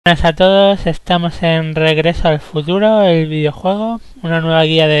Buenas a todos, estamos en Regreso al Futuro, el videojuego, una nueva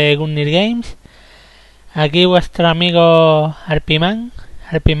guía de Games. Aquí vuestro amigo Arpiman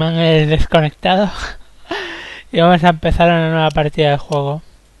es desconectado y vamos a empezar una nueva partida de juego.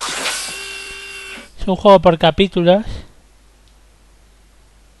 Es un juego por capítulos.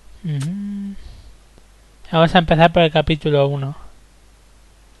 Vamos a empezar por el capítulo 1.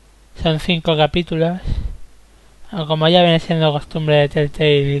 Son 5 capítulos. Como ya viene siendo costumbre de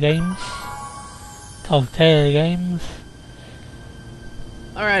Telltale Games.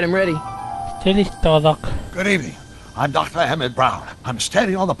 Alright, I'm ready. Estoy listo, Doc. Good evening. I'm Dr. Emmett Brown. I'm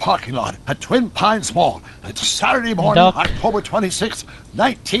standing on the parking lot at Twin Pines Mall. It's Saturday morning, Doc. October 26,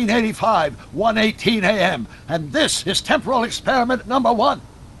 1985, 1:18 a.m. And this is temporal experiment number 1.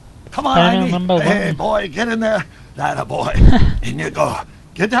 Come on, Ivy. Hey, boy, get in there. That boy. In you go.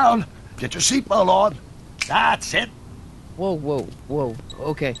 Get down. Get your seatbelt on. That's it. Whoa,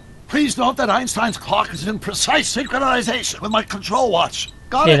 okay. Please note that Einstein's clock is in precise synchronization with my control watch.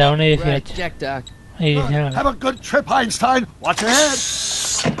 Got Sí, it? la 1:18. Right, check, Doc. Have a good trip, Einstein. Watch your head.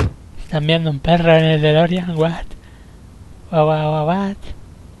 Están viendo un perro en el DeLorean. What? What?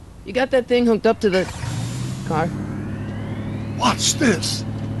 You got that thing hooked up to the car? Watch this.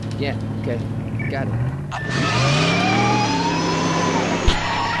 Yeah, okay. Got it.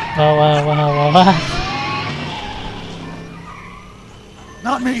 What?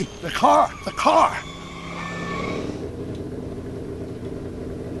 Not me. The car.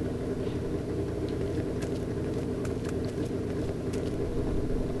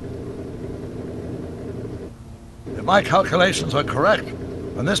 If my calculations are correct,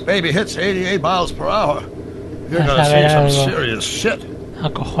 when this baby hits 88 miles per hour, you're gonna see some serious shit.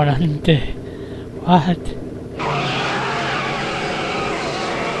 Acojonante. What?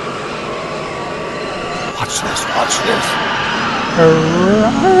 Watch this.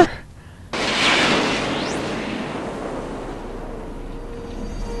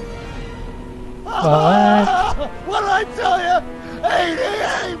 What did I tell you?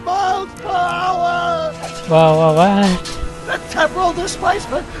 88 miles per hour! What? The temporal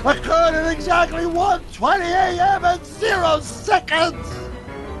displacement occurred at exactly 1:20 a.m. and 0 seconds!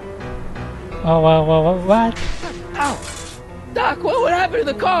 What? Ow! Doc, what would happen to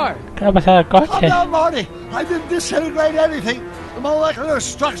the car? ¿Qué ha pasado al Calm coche? down, Marty. I didn't disintegrate anything. The molecular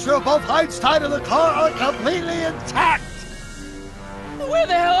structure of both Einstein and the car are completely intact. Where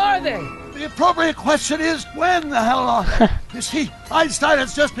the hell are they? The appropriate question is, when the hell are they? You see, Einstein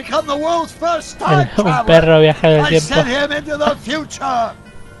has just become the world's first time Un traveler. perro viajero del I tiempo. sent him into the future.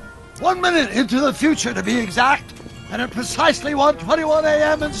 1 minute into the future, to be exact. And at precisely 1:21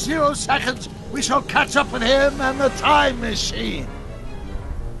 a.m. and 0 seconds, we shall catch up with him and the time machine.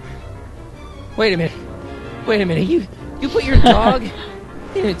 Wait a minute. You put your dog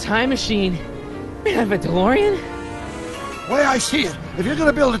in a time machine made out of a DeLorean? The way I see it, if you're going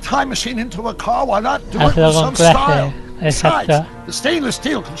to build a time machine into a car, why not do it Hazlo with con some clase. style? Besides, Exacto. the stainless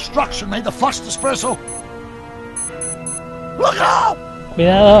steel construction made the flux dispersal. Look out!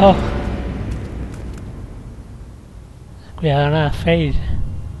 Cuidado. Nada, fail.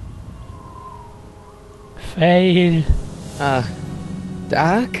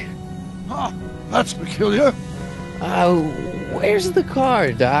 Doc? Huh, that's peculiar. Where's the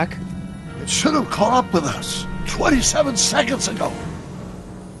car, Doc? It should have caught up with us 27 seconds ago.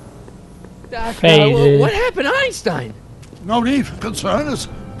 Doc, Fail. what happened to Einstein? No need for concern. It's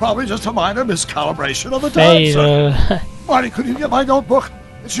probably just a minor miscalibration of the time circuit. Fail. Marty, could you get my notebook?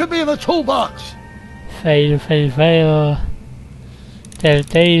 It should be in the toolbox. Fail.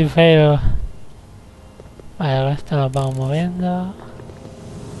 Telltale fail. Vale, ahora esto nos vamos moviendo.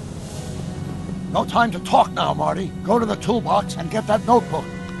 No time to talk now, Marty. Go to the toolbox and get that notebook.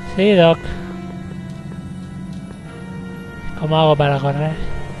 Sí, Doc. ¿Cómo hago para correr?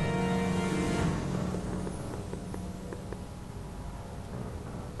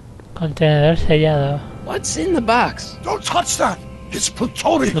 Contenedor sellado. What's in the box? Don't touch that. It's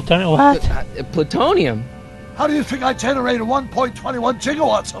plutonium. Plutonio, what? Plutonium? How do you think I generated 1.21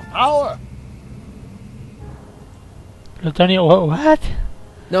 gigawatts of power? Plutonio, what?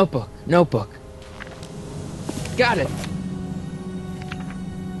 Notebook. Got it.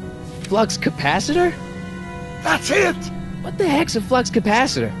 Flux capacitor? That's it. What the heck's a flux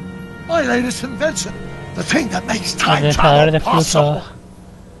capacitor? My latest invention. The thing that makes time Condensador de travel flujo. possible.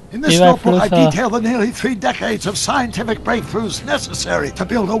 In this Viva el notebook, I flujo. detail the nearly 3 decades of scientific breakthroughs necessary to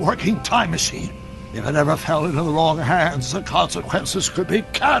build a working time machine. If it ever fell into the wrong hands, the consequences could be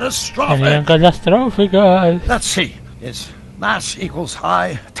Serían catastrophic. catastróficas. Let's see. It's mass equals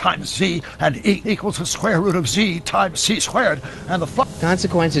I times Z, and E equals the square root of Z times C squared, and the flux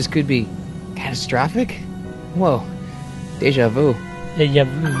Consequences could be catastrophic? Whoa. Deja vu. Déjà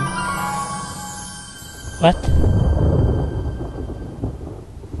vu. What?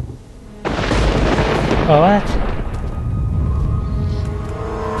 What?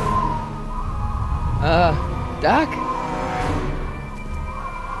 Doc?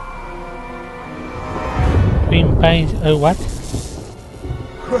 Twin Pines. What?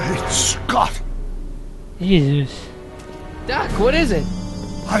 Great Scott! Jesus. Doc, what is it?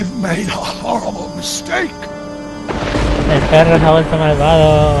 I've made a horrible mistake! El perro se ha vuelto malvado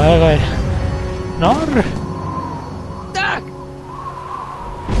o algo. No. Doc!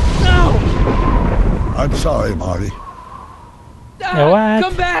 No! I'm sorry, Marty. Doc, What?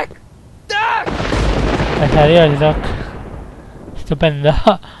 come back! Doc! Pues adiós, Doc. Estupendo.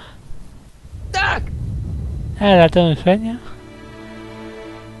 Doc! ¿Era todo un sueño?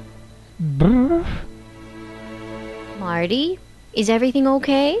 Brr. Marty, is everything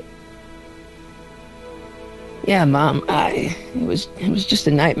okay? Yeah, Mom, it was just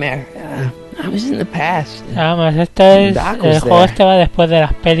a nightmare. I was in the past. Vamos, esto es... Doc El was juego there. este va después de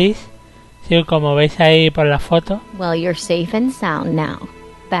las pelis. Sí, como veis ahí por la foto. Well, you're safe and sound now.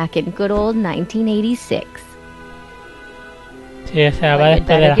 Back in good old 1986. Sí, o sea, va But you'd después de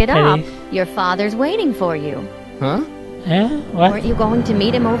better las get up. pelis. Your father's waiting for you. Huh? ¿Eh? What? Weren't you going to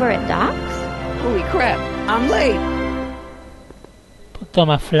meet him over at Doc's? Holy crap, I'm late! Puto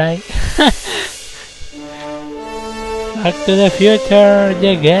McFly. Back to the future,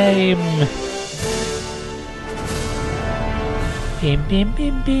 the game. Bim, bim,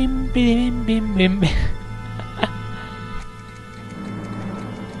 bim, bim, bim, bim, bim, bim.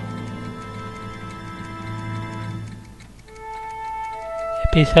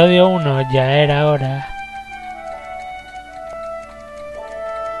 Episodio 1, ya era hora.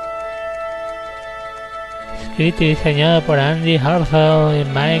 Escrito y diseñado por Andy Harthel y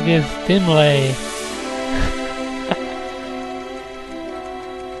Mike Stimley.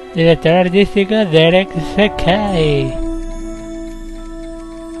 Director artístico Derek Sekay.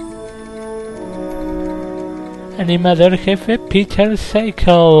 Animador jefe Peter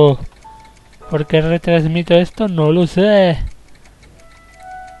Seiko. ¿Por qué retransmito esto? No lo sé.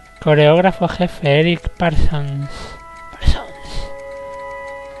 Coreógrafo jefe Eric Parsons.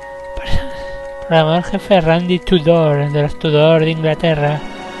 Programador jefe Randy Tudor, de los Tudor de Inglaterra,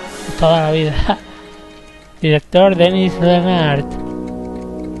 de toda la vida. Director Dennis Leonard.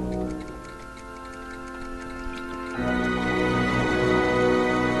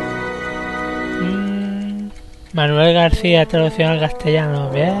 Manuel García, traducción al castellano.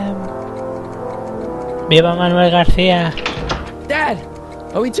 Bien. ¡Viva Manuel García! Dad!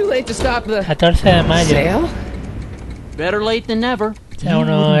 Are we too late to stop the 14 de mayo. sale? Better late than never. O sea,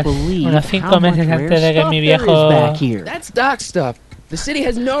 unos 5 meses antes de que mi viejo... That's Doc's stuff. The city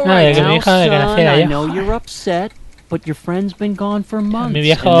has no No, right de que to... mi hijo de que naciera I yo. know you're upset, but your friend's been gone for months. Mi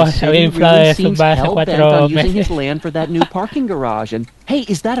viejo and the se había city inflado really de seems zumba hace hell-bent 4 on using meses. his land for that new parking garage. And hey,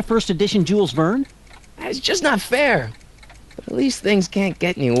 is that a first edition Jules Verne? It's just not fair. But at least things can't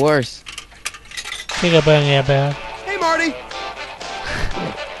get any worse. Sí que pueden ir a peor. Hey, Marty!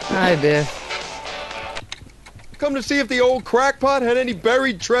 Hi, Biff. Come to see if the old crackpot had any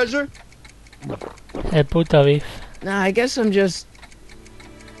buried treasure? El puto Biff. Nah, I guess I'm just...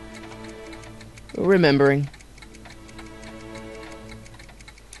 remembering.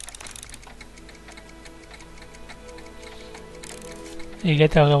 ¿Y qué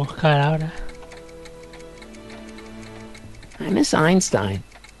tengo que buscar ahora? I miss Einstein.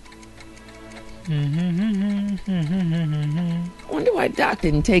 I wonder why Doc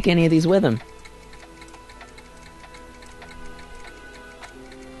didn't take any of these with him.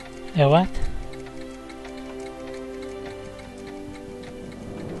 ¿De what?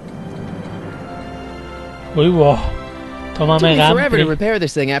 Uy, wow. It Tómame took me forever to Gampri. repair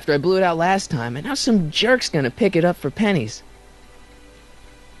this thing after I blew it out last time, and now some jerk's gonna pick it up for pennies.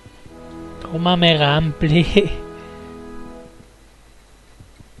 Tómame Gampri.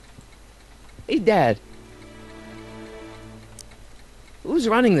 Hey, Dad. Who's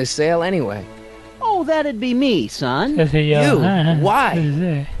running this sale anyway? Oh, that'd be me, son. Ese soy yo. You? Ah, Why? sí,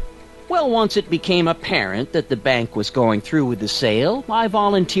 sí. Well, once it became apparent that the bank was going through with the sale, I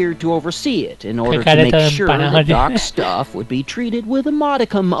volunteered to oversee it in order to careta de make sure empanada that tiene. Doc's stuff would be treated with a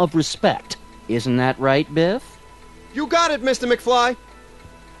modicum of respect. Isn't that right, Biff? You got it, Mr. McFly.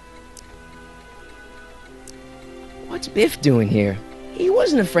 What's Biff doing here? He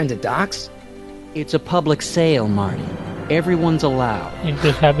wasn't a friend of Doc's. It's a public sale, Marty. Everyone's allowed.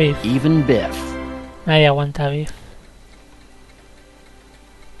 Incluso a Biff. Even Biff. Nadie aguanta a Biff.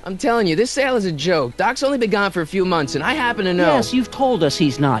 I'm telling you, this sale is a joke. Doc's only been gone for a few months, and I happen to know... Yes, you've told us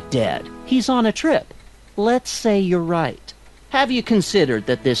he's not dead. He's on a trip. Let's say you're right. Have you considered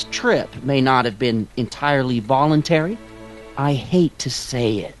that this trip may not have been entirely voluntary? I hate to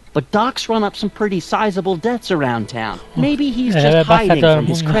say it, but Doc's run up some pretty sizable debts around town. Maybe he's just hiding from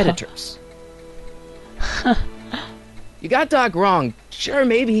his creditors. You got Doc wrong. Sure,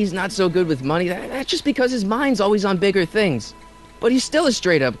 maybe he's not so good with money. That's just because his mind's always on bigger things. But he's still a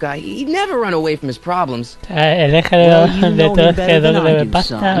straight-up guy. He'd never run away from his problems. Well, you know him better than I do,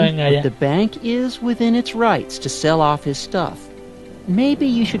 son. But the bank is within its rights to sell off his stuff. Maybe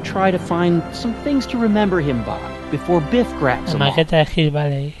you should try to find some things to remember him by before Biff grabs him off.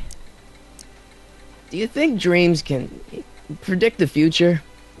 Do you think dreams can predict the future?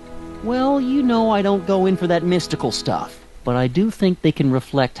 Well, you know I don't go in for that mystical stuff, but I do think they can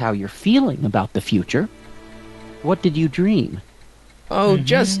reflect how you're feeling about the future. What did you dream? Oh,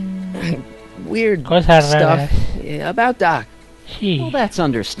 just weird stuff about Doc. Well, that's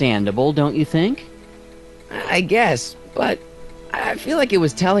understandable, don't you think? I guess, but I feel like it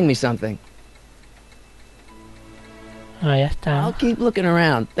was telling me something. Ah, ya está. I'll keep looking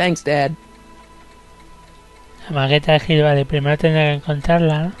around. Thanks, Dad. La maqueta de Gil, vale, primero tendré que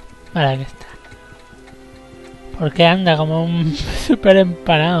encontrarla, ¿no? Vale, aquí está. ¿Por qué anda como un súper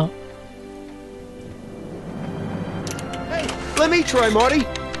empanado? Hey, let me try, Marty.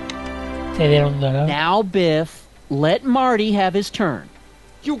 Te dieron un dolor. Now, Biff, let Marty have his turn.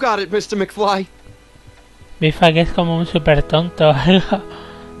 You got it, Mr. McFly. Bifa que es como un súper tonto o algo.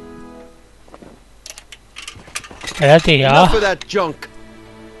 Pero tío. Enough of that junk.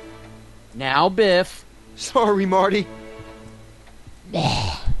 Now, Biff. Sorry, Marty.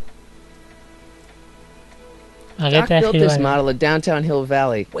 Doc built this model of downtown Hill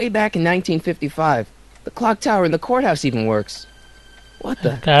Valley way back in 1955. The clock tower in the courthouse even works. What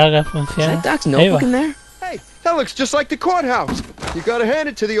the? Claro que Is funciona. that Doc's notebook in there? Hey, that looks just like the courthouse. You gotta hand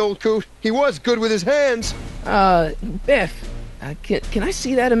it to the old coot. He was good with his hands. Biff, can I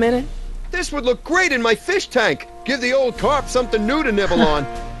see that a minute? This would look great in my fish tank. Give the old carp something new to nibble on.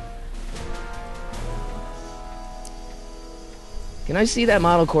 Can I see that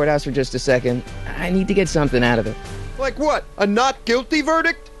model courthouse for just a second? I need to get something out of it. Like what? A not guilty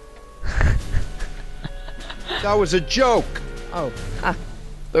verdict? That was a joke. Oh,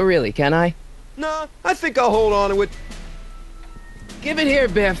 but really, can I? Nah, I think I'll hold on to it. Give it here,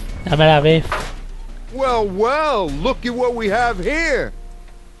 Biff. Dámela, Biff. Well, well, look at what we have here.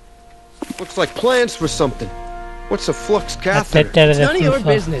 Looks like plans for something. What's a flux catheter? It's none of your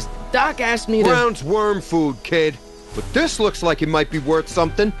business. Doc asked me to... Brown's worm food, kid. But this looks like it might be worth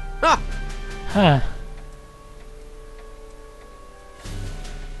something. Ha! Ah.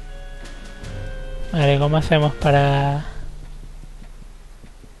 Vale, ¿cómo hacemos para...?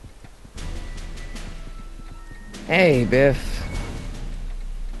 Hey, Biff.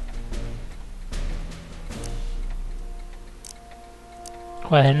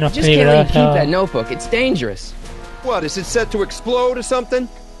 Cuadernos Just can't let you keep that peligrosos. notebook. It's dangerous. What, is it set to explode or something?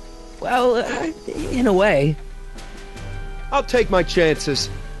 Well, in a way. I'll take my chances.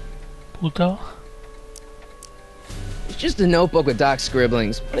 Puto. It's just a notebook with Doc's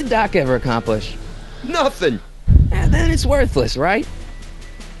scribblings. What did Doc ever accomplish? Nothing. And then it's worthless, right?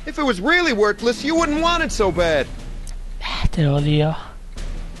 If it was really worthless, you wouldn't want it so bad. Te odio.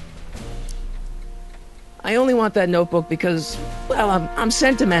 I only want that notebook because, well, I'm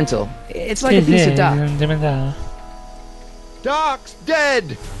sentimental. It's like a piece of Doc. Sentimental. Doc's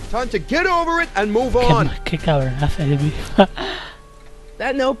dead. Time to get over it and move on. Qué cabronazo el Biff.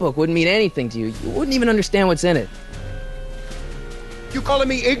 That notebook wouldn't mean anything to you. You wouldn't even understand what's in it. You calling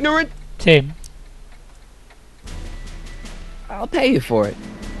me ignorant? Sí. I'll pay you for it.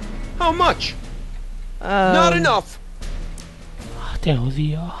 How much? Not enough. Te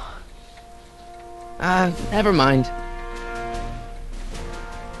odio. Never mind.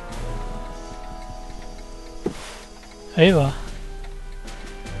 Ahí va.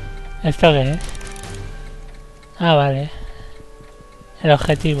 ¿Esto qué es? Ah, vale. El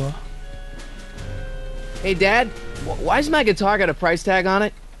objetivo. Hey, Dad, why's my guitar got a price tag on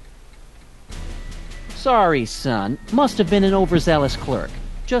it? Sorry, son. Must have been an overzealous clerk.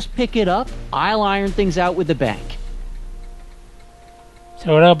 Just pick it up. I'll iron things out with the bank.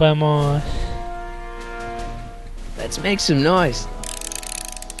 Seguro que podemos... Let's make some noise.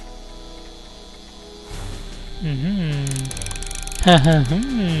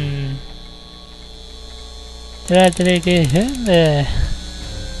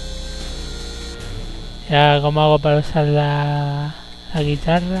 Ya, ¿cómo hago para usar la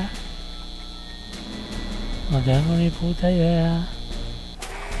guitarra? No tengo ni puta idea.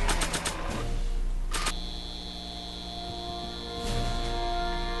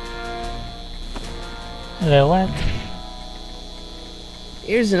 ¿De what?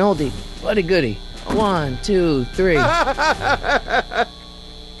 Here's an oldie, but a goodie. 1, 2, 3. Hey,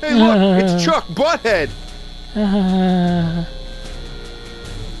 look, it's Chuck Butthead.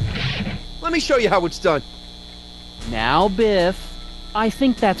 Let me show you how it's done. Now, Biff, I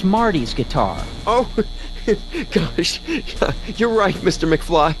think that's Marty's guitar. Oh, gosh. You're right, Mr.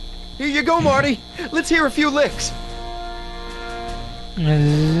 McFly. Here you go, Marty. Let's hear a few licks.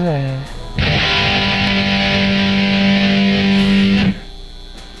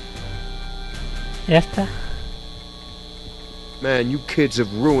 ¿Esta? Man, you kids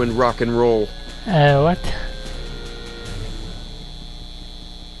have ruined rock and roll. What?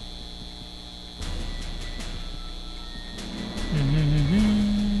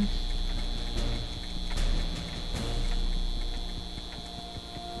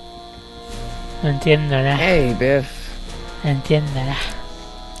 No entiendo nada. Hey, Biff. No entiendo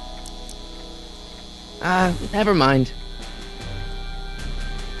nada. Never mind.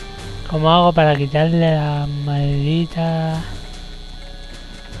 ¿Cómo hago para quitarle la maldita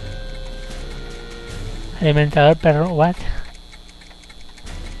alimentador perro? What?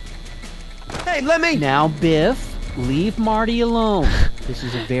 Hey, let me. Now, Biff, leave Marty alone. This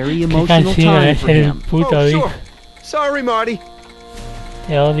is a very Qué emotional cansino time es for el him. puto Oh, Biff. sure. Sorry, Marty.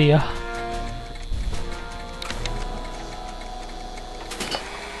 Te odio.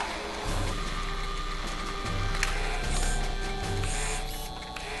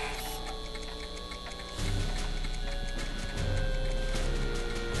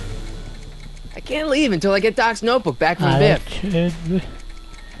 I can't leave until I get Doc's notebook back from A Biff. ver,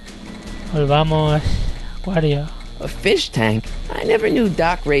 volvamos acuario. A fish tank? I never knew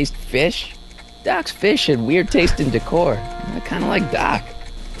Doc raised fish. Doc's fish had weird taste in decor. I kind of like Doc.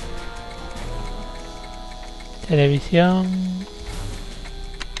 Televisión.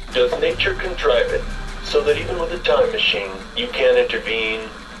 Does nature contrive it so that even with a time machine, you can't intervene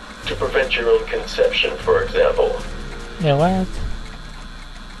to prevent your own conception, for example? ¿De what?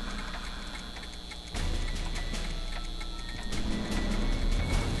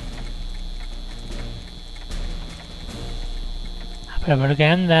 Pero ¿por qué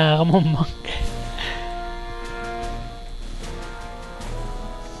anda como un monje?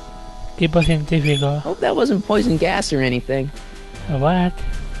 Tipo científico. Hope that wasn't poison gas or anything. What?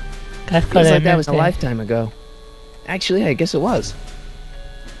 Casco Feels de like that was a mente. lifetime ago. Actually, I guess it was.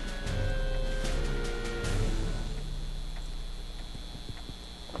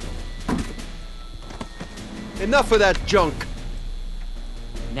 Enough of that junk.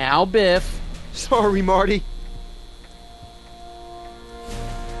 Now, Biff. Sorry, Marty.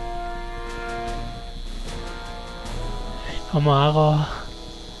 ¿Cómo hago?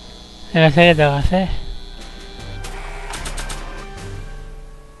 No sé qué tengo que hacer.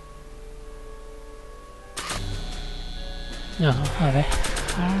 No, a ver.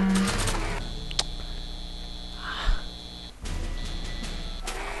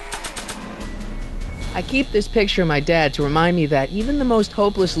 I keep this picture of my dad to remind me that even the most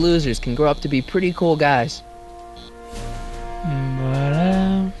hopeless losers can grow up to be pretty cool guys.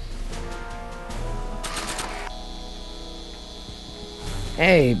 Voilà.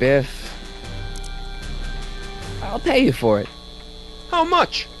 Hey, Biff. I'll pay you for it. How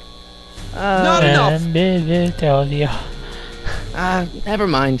much? Not enough. Te odio. Never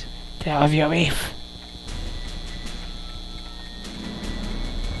mind. Te odio, Biff.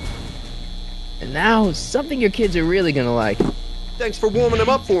 And now, something your kids are really gonna like. Thanks for warming them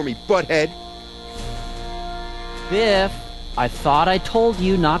up for me, butthead. Biff, I thought I told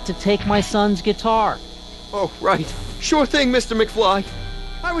you not to take my son's guitar. Oh, right. Sure thing, Mr. McFly.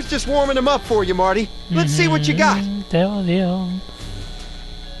 I was just warming them up for you, Marty. Let's see what you got. Te odio.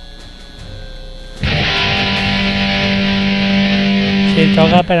 Sí,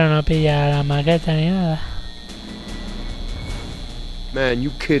 toca, pero no pilla la maqueta ni nada. Man, you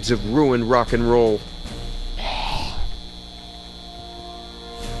kids have ruined rock and roll.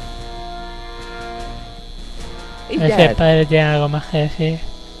 Hey, Ese Dad. padre tiene algo más que decir.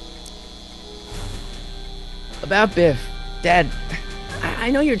 About Biff. Dad, I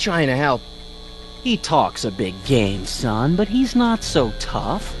know you're trying to help. He talks a big game, son, but he's not so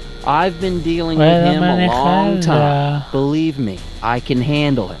tough. I've been dealing with Puedo him a long time. manejarla. Believe me, I can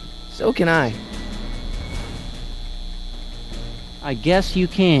handle him. So can I. I guess you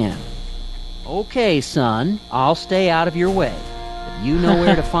can. Okay, son, I'll stay out of your way. But you know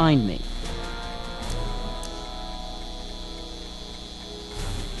where to find me.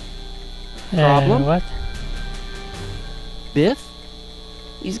 Problem? What? Biff?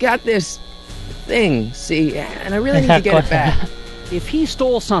 He's got this thing, see, and I really need Esa to get it cosa. back. If he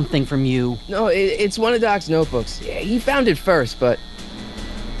stole something from you... No, it's one of Doc's notebooks. Yeah, he found it first, but...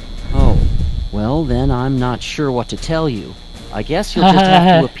 Oh, well then I'm not sure what to tell you. I guess you'll just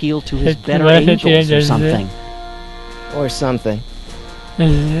have to appeal to his better angels or something. Or something.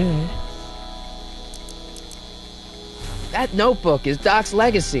 That notebook is Doc's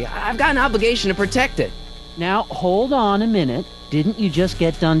legacy. I've got an obligation to protect it. Now, hold on a minute. Didn't you just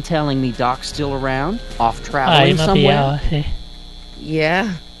get done telling me Doc's still around? Off traveling somewhere?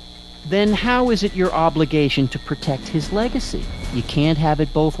 Yeah? Then how is it your obligation to protect his legacy? You can't have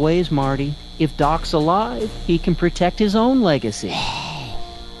it both ways, Marty. If Doc's alive, he can protect his own legacy.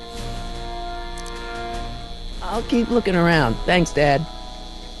 I'll keep looking around. Thanks, Dad.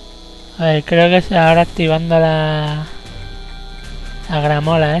 A ver, creo que es ahora activando la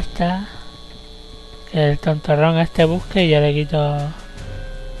gramola esta. Que el tontorrón este busque y yo le quito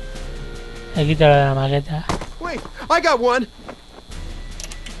lo de la maqueta. Wait, I got one.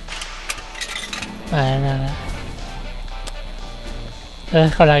 Vale, nada.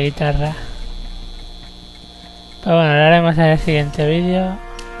 Entonces con la guitarra. Pues bueno, lo haremos en el siguiente vídeo.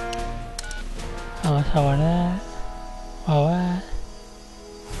 Vamos a guardar. Guardar.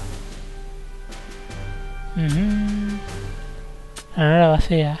 La nora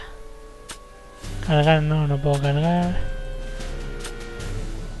vacía. Cargar no puedo cargar.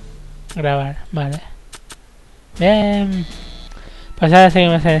 Grabar, vale. Bien. Pues ahora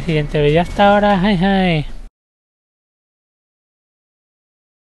seguimos en el siguiente vídeo. Hasta ahora. Hi.